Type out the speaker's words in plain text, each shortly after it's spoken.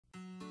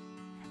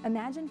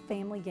Imagine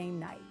family game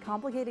night,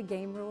 complicated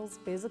game rules,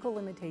 physical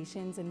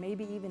limitations, and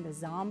maybe even the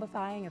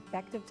zombifying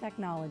effect of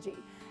technology.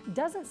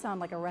 Doesn't sound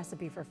like a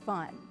recipe for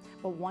fun,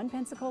 but one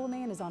Pensacola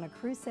man is on a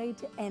crusade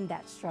to end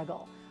that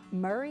struggle.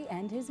 Murray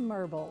and his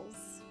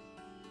Murbles.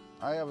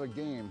 I have a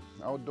game,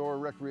 outdoor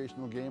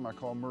recreational game I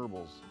call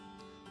Murbles.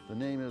 The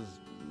name is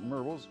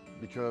Murbles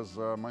because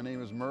my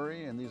name is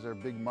Murray and these are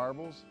big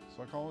marbles,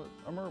 so I call it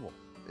a Murble.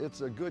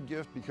 It's a good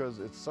gift because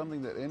it's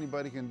something that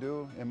anybody can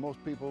do and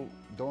most people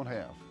don't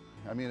have.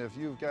 I mean, if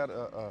you've got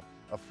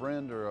a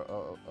friend or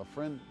a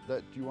friend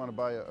that you want to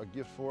buy a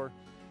gift for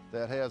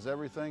that has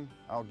everything,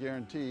 I'll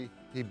guarantee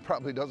he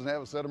probably doesn't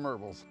have a set of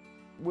Murbles.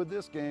 With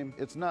this game,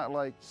 it's not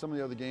like some of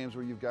the other games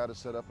where you've got to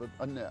set up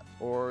a net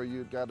or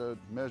you've got to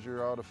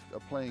measure out a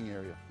playing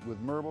area.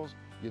 With Murbles,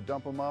 you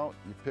dump them out,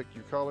 you pick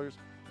your colors,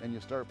 and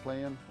you start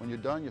playing. When you're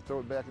done, you throw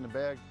it back in the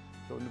bag,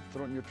 throw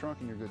it in your trunk,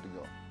 and you're good to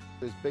go.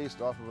 It's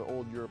based off of an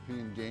old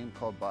European game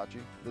called Bocce.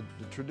 The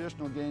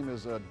traditional game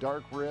is a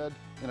dark red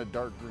and a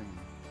dark green.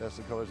 That's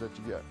the colors that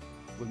you get.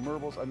 With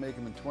Murbles, I make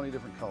them in 20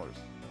 different colors.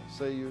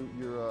 Say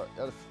you're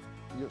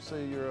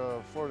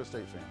a Florida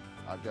State fan.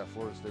 I've got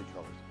Florida State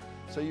colors.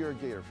 Say you're a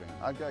Gator fan.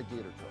 I've got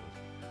Gator colors.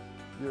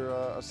 You're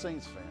a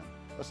Saints fan,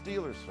 a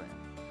Steelers fan.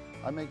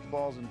 I make the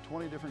balls in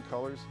 20 different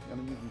colors, and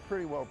you can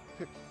pretty well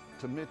pick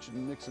to mix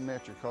and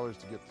match your colors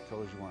to get the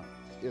colors you want.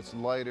 It's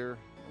lighter.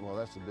 Well,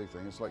 that's the big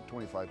thing. It's like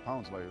 25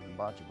 pounds lighter than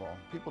bocce ball.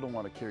 People don't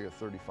want to carry a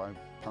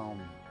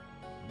 35-pound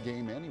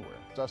game anywhere.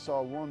 So I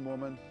saw one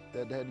woman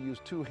that had to use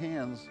 2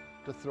 hands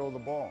to throw the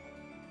ball.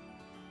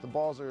 The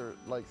balls are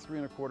like 3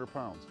 1/4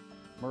 pounds.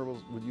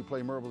 Murbles, when you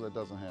play Murbles, that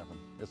doesn't happen.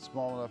 It's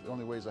small enough, it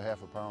only weighs a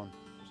half a pound,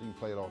 so you can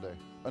play it all day.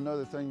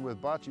 Another thing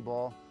with bocce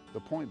ball, the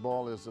point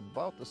ball is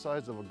about the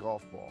size of a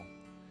golf ball.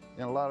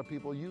 And a lot of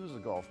people use a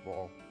golf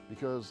ball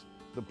because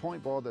the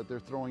point ball that they're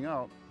throwing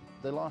out,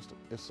 they lost it.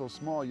 It's so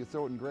small, you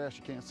throw it in grass,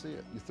 you can't see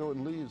it. You throw it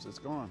in leaves, it's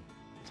gone.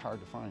 It's hard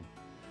to find.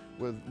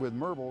 With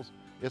Murbles,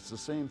 it's the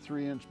same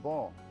 3-inch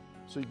ball,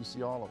 so you can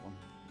see all of them.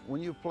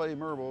 When you play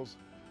Murbles,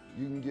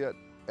 you can get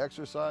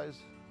exercise.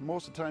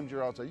 Most of the times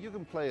you're outside. You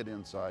can play it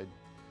inside.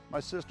 My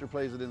sister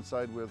plays it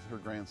inside with her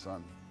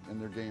grandson in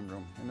their game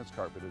room, and it's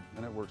carpeted,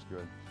 and it works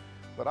good.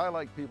 But I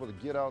like people to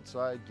get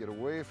outside, get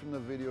away from the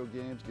video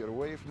games, get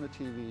away from the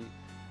TV.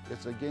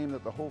 It's a game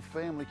that the whole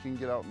family can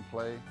get out and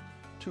play.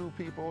 2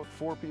 people,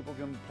 4 people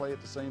can play at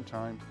the same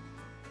time.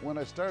 When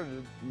I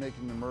started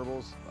making the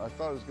Murbles, I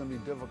thought it was going to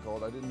be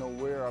difficult. I didn't know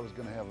where I was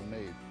going to have them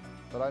made.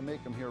 But I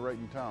make them here right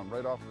in town,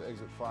 right off of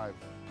exit 5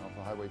 off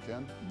of Highway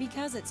 10.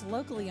 Because it's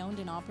locally owned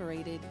and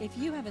operated, if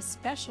you have a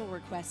special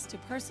request to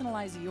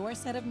personalize your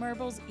set of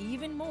Murbles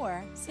even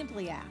more,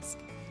 simply ask.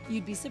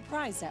 You'd be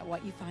surprised at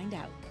what you find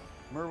out.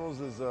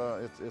 Murbles is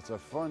it's a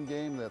fun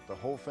game that the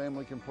whole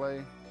family can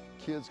play.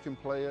 Kids can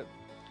play it.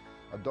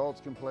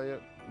 Adults can play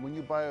it. When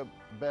you buy a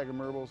bag of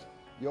Murbles,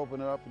 you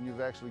open it up and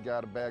you've actually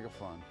got a bag of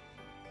fun.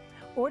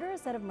 Order a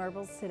set of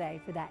Murbles today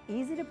for that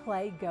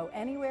easy-to-play,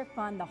 go-anywhere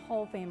fun the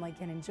whole family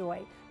can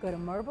enjoy. Go to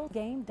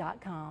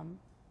MurbleGame.com.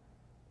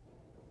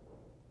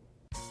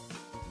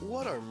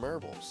 What are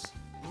Murbles?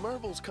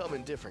 Murbles come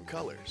in different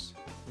colors.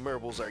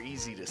 Murbles are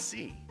easy to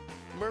see.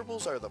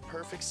 Murbles are the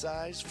perfect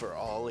size for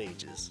all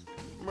ages.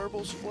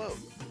 Murbles float.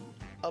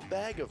 A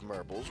bag of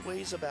Murbles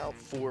weighs about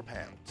 4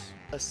 pounds.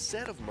 A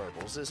set of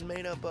Murbles is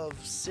made up of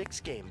 6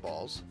 game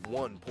balls,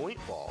 1 point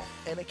ball,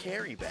 and a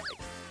carry bag.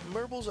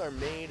 Murbles are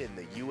made in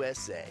the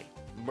USA.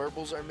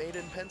 Murbles are made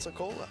in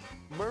Pensacola.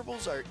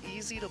 Murbles are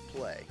easy to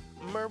play.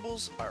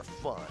 Murbles are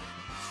fun.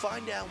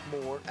 Find out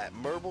more at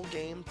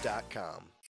MurbleGame.com.